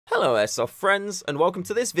Hello Airsoft friends, and welcome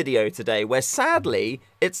to this video today where sadly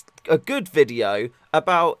it's a good video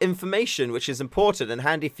about information which is important and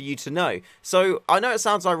handy for you to know. So I know it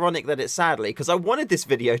sounds ironic that it's sadly, because I wanted this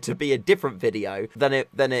video to be a different video than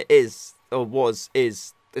it is or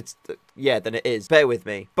is. Than it is. Bear with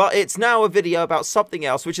me. But it's now a video about something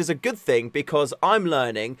else, which is a good thing because I'm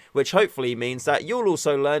learning, which hopefully means that you'll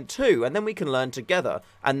also learn too, and then we can learn together.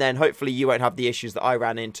 And then hopefully you won't have the issues that I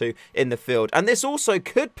ran into in the field. And this also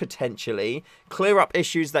could potentially clear up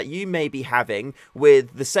issues that you may be having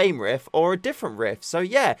with the same riff or a different riff. So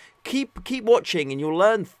yeah, keep watching and you'll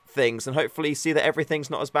learn things and hopefully see that everything's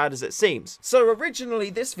not as bad as it seems. So originally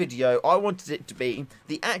this video I wanted it to be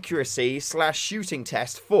the accuracy / shooting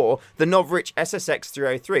test for the Novrich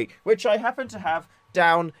SSX303, which I happen to have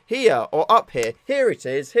down here or up here. Here it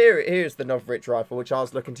is. Here's the Novrich rifle which I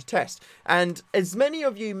was looking to test. And as many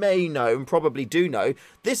of you may know and probably do know,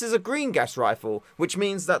 this is a green gas rifle, which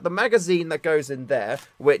means that the magazine that goes in there,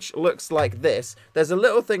 which looks like this, there's a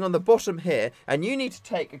little thing on the bottom here, and you need to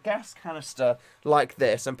take a gas canister like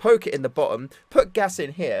this and poke it in the bottom, put gas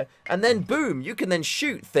in here, and then boom, you can then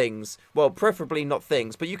shoot things. Well, preferably not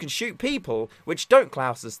things, but you can shoot people, which don't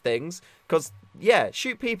class as things, because yeah,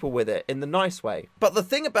 shoot people with it in the nice way. But the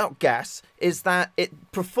thing about gas is that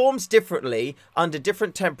it performs differently under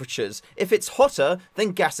different temperatures. If it's hotter,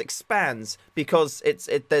 then gas expands because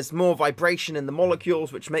there's more vibration in the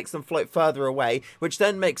molecules, which makes them float further away, which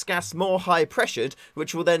then makes gas more high pressured,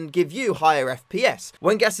 which will then give you higher FPS.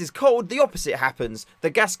 When gas is cold, the opposite happens. The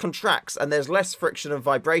gas contracts and there's less friction and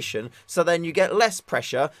vibration, so then you get less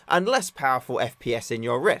pressure and less powerful FPS in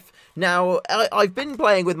your riff. Now, I've been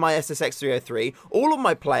playing with my SSX303. All of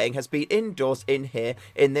my playing has been indoors in here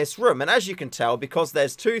in this room, and as you can tell, because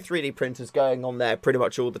there's two 3D printers going on there pretty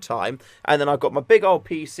much all the time, and then I've got my big old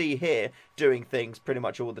PC here doing things pretty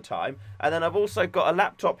much all the time, and then I've also got a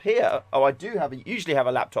laptop here. Oh, I usually have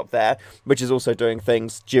a laptop there, which is also doing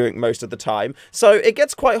things during most of the time. So it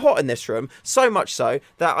gets quite hot in this room, so much so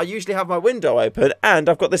that I usually have my window open, and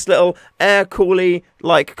I've got this little air coolie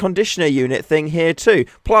like conditioner unit thing here too,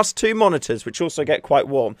 plus two monitors which also get quite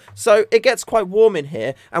warm. So it gets quite warm in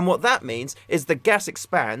here, and what that means is the gas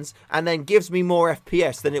expands and then gives me more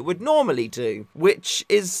FPS than it would normally do, which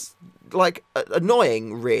is like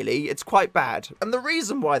annoying, really. It's quite bad. And the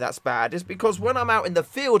reason why that's bad is because when I'm out in the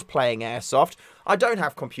field playing Airsoft, I don't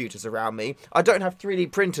have computers around me, I don't have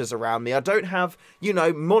 3D printers around me, I don't have, you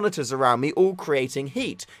know, monitors around me all creating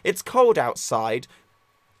heat. It's cold outside,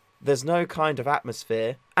 there's no kind of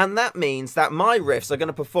atmosphere, and that means that my riffs are going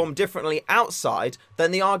to perform differently outside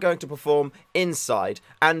than they are going to perform inside.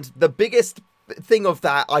 And the biggest thing of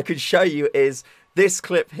that I could show you is this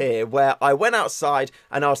clip here, where I went outside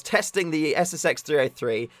and I was testing the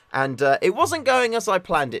SSX303, and it wasn't going as I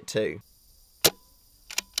planned it to.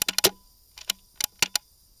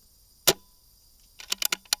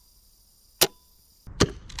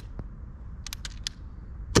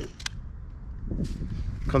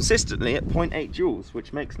 Consistently at 0.8 joules,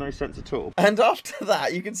 which makes no sense at all. And after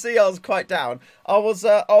that, you can see I was quite down. I was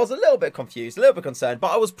a little bit confused, a little bit concerned,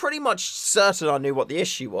 but I was pretty much certain I knew what the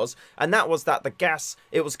issue was, and that was that the gas,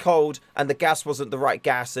 it was cold, and the gas wasn't the right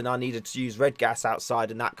gas, and I needed to use red gas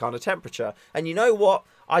outside in that kind of temperature. And you know what?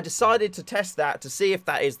 I decided to test that to see if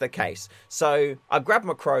that is the case. So I grabbed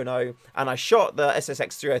my chrono and I shot the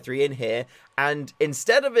SSX303 in here, and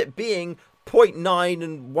instead of it being 0.9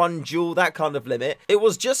 and 1 joule, that kind of limit, it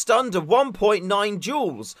was just under 1.9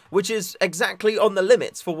 joules, which is exactly on the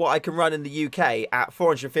limits for what I can run in the UK at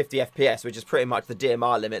 450 FPS, which is pretty much the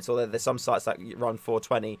DMR limits, although there's some sites that run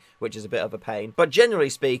 420, which is a bit of a pain. But generally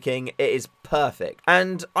speaking, it is perfect.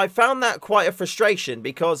 And I found that quite a frustration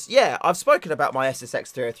because, yeah, I've spoken about my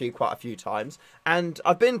SSX303 quite a few times, and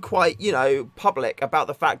I've been quite, you know, public about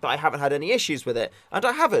the fact that I haven't had any issues with it, and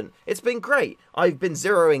I haven't. It's been great. I've been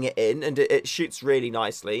zeroing it in, and it shoots really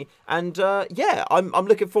nicely, and yeah, I'm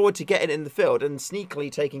looking forward to getting in the field and sneakily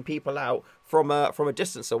taking people out from a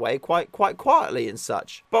distance away quite quietly and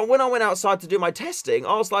such. But when I went outside to do my testing,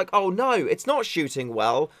 I was like, oh no, it's not shooting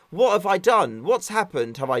well. What have I done? What's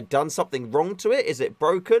happened? Have I done something wrong to it? Is it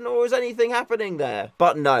broken, or is anything happening there?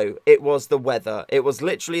 But no, it was the weather. It was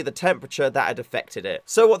literally the temperature that had affected it.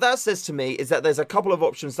 So what that says to me is that there's a couple of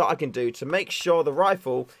options that I can do to make sure the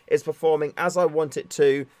rifle is performing as I want it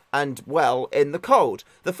to and well in the cold.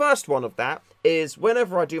 The first one of that is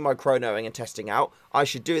whenever I do my chronoing and testing out, I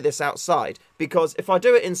should do this outside, because if I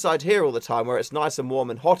do it inside here all the time where it's nice and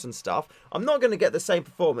warm and hot and stuff, I'm not going to get the same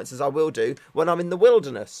performance as I will do when I'm in the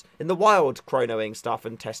wilderness, in the wild, chronoing stuff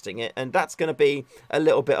and testing it, and that's going to be a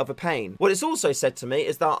little bit of a pain. What it's also said to me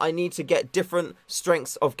is that I need to get different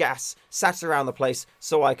strengths of gas sat around the place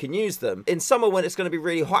so I can use them. In summer, when it's going to be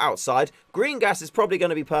really hot outside, green gas is probably going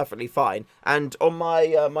to be perfectly fine, and on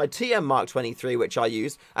my my TM Mark 23, which I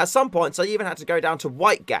used, at some points I even had to go down to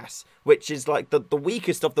white gas, which is like the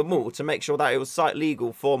weakest of them all, to make sure that it was site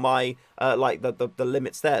legal for my like the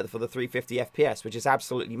limits there for the 350 FPS, which is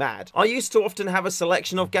absolutely mad. I used to often have a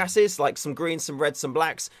selection of gases, like some greens, some reds, some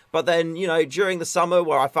blacks, but then, you know, during the summer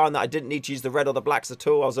where I found that I didn't need to use the red or the blacks at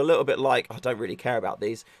all, I was a little bit like, I don't really care about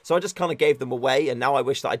these, so I just kind of gave them away, and now I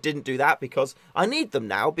wish that I didn't do that, because I need them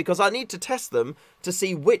now, because I need to test them to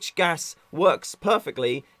see which gas works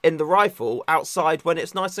perfectly in the rifle outside when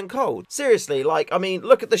it's nice and cold. Seriously, like, I mean,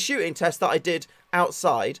 look at the shooting test that I did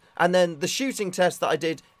outside, and then the shooting test that I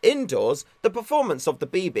did indoors. The performance of the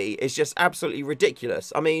BB is just absolutely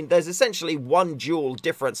ridiculous. I mean, there's essentially 1 joule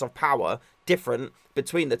difference of power different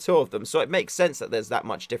between the two of them, so it makes sense that there's that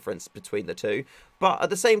much difference between the two. But at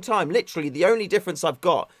the same time, literally the only difference I've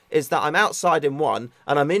got is that I'm outside in one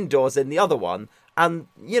and I'm indoors in the other one, and,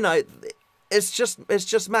 you know, it's just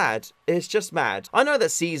mad. It's just mad. I know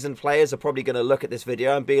that seasoned players are probably going to look at this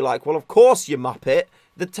video and be like, well, of course, you muppet,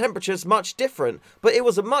 the temperature's much different. But it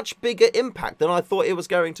was a much bigger impact than I thought it was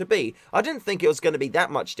going to be. I didn't think it was going to be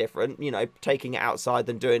that much different, you know, taking it outside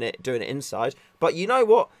than doing it inside. But you know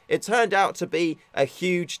what? It turned out to be a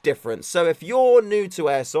huge difference. So if you're new to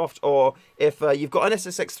Airsoft, or if you've got an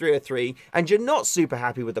SSX303 and you're not super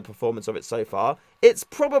happy with the performance of it so far, it's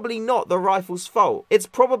probably not the rifle's fault. It's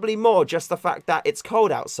probably more just the fact that it's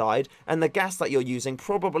cold outside and the gas that you're using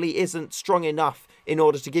probably isn't strong enough in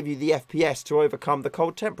order to give you the FPS to overcome the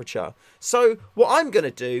cold temperature. So what I'm going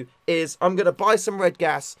to do is I'm going to buy some red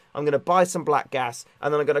gas, I'm going to buy some black gas,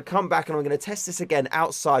 and then I'm going to come back and I'm going to test this again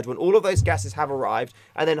outside when all of those gases have arrived,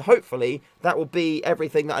 and then hopefully that will be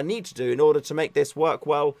everything that I need to do in order to make this work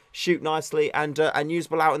well, shoot nicely, and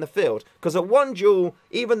usable out in the field. Because at 1 joule,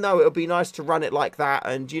 even though it would be nice to run it like that,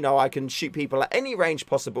 and, you know, I can shoot people at any range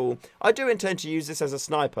possible, I do intend to use this as a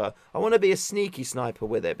sniper. I want to be a sneaky sniper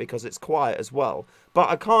with it because it's quiet as well. But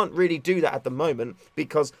I can't really do that at the moment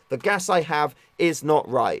because the gas I have is not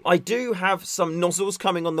right. I do have some nozzles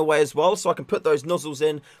coming on the way as well, so I can put those nozzles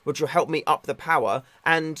in, which will help me up the power,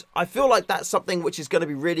 and I feel like that's something which is going to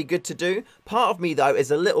be really good to do. Part of me, though,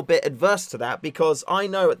 is a little bit adverse to that because I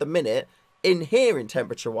know at the minute, in here in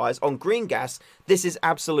temperature wise, on green gas, this is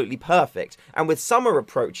absolutely perfect. And with summer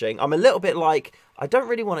approaching, I'm a little bit like, I don't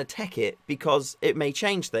really want to tech it because it may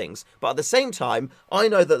change things. But at the same time, I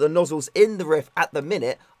know that the nozzles in the Rift at the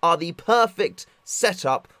minute are the perfect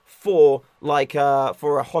setup for like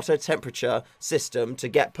for a hotter temperature system to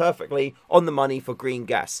get perfectly on the money for green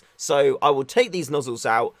gas. So I will take these nozzles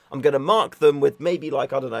out. I'm going to mark them with maybe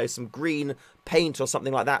like, I don't know, some green paint or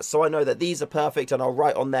something like that, so I know that these are perfect, and I'll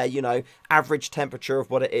write on there, you know, average temperature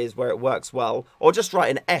of what it is where it works well, or just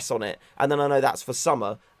write an S on it, and then I know that's for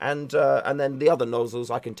summer. And then the other nozzles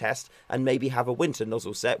I can test and maybe have a winter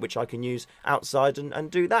nozzle set which I can use outside and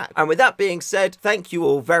do that. And with that being said, thank you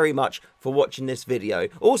all very much for watching this video.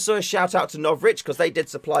 Also a shout out to Novrich because they did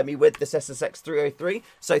supply me with this SSX303,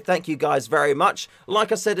 so thank you guys very much.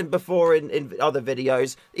 Like I said before in other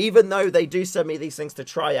videos, even though they do send me these things to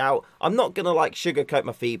try out, I'm not gonna like sugarcoat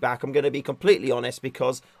my feedback. I'm gonna be completely honest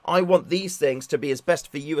because I want these things to be as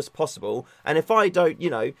best for you as possible, and if I don't, you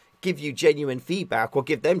know, give you genuine feedback or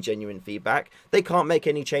give them genuine feedback, they can't make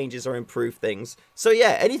any changes or improve things. So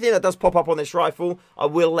yeah, anything that does pop up on this rifle, I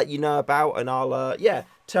will let you know about, and I'll yeah,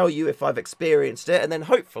 tell you if I've experienced it, and then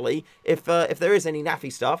hopefully if there is any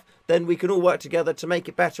naffy stuff, then we can all work together to make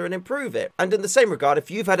it better and improve it. And in the same regard,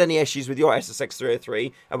 if you've had any issues with your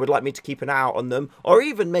SSX303 and would like me to keep an eye out on them, or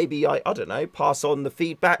even maybe I don't know, pass on the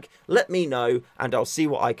feedback, let me know and I'll see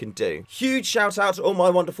what I can do. Huge shout out to all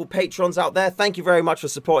my wonderful patrons out there. Thank you very much for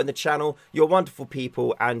supporting the channel. You're wonderful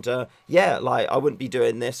people, and yeah, like I wouldn't be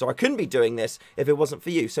doing this, or I couldn't be doing this if it wasn't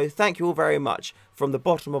for you. So thank you all very much from the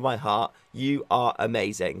bottom of my heart. You are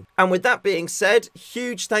amazing. And with that being said,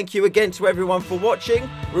 huge thank you again to everyone for watching.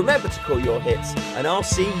 Remember to call your hits, and I'll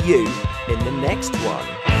see you in the next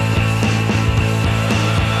one.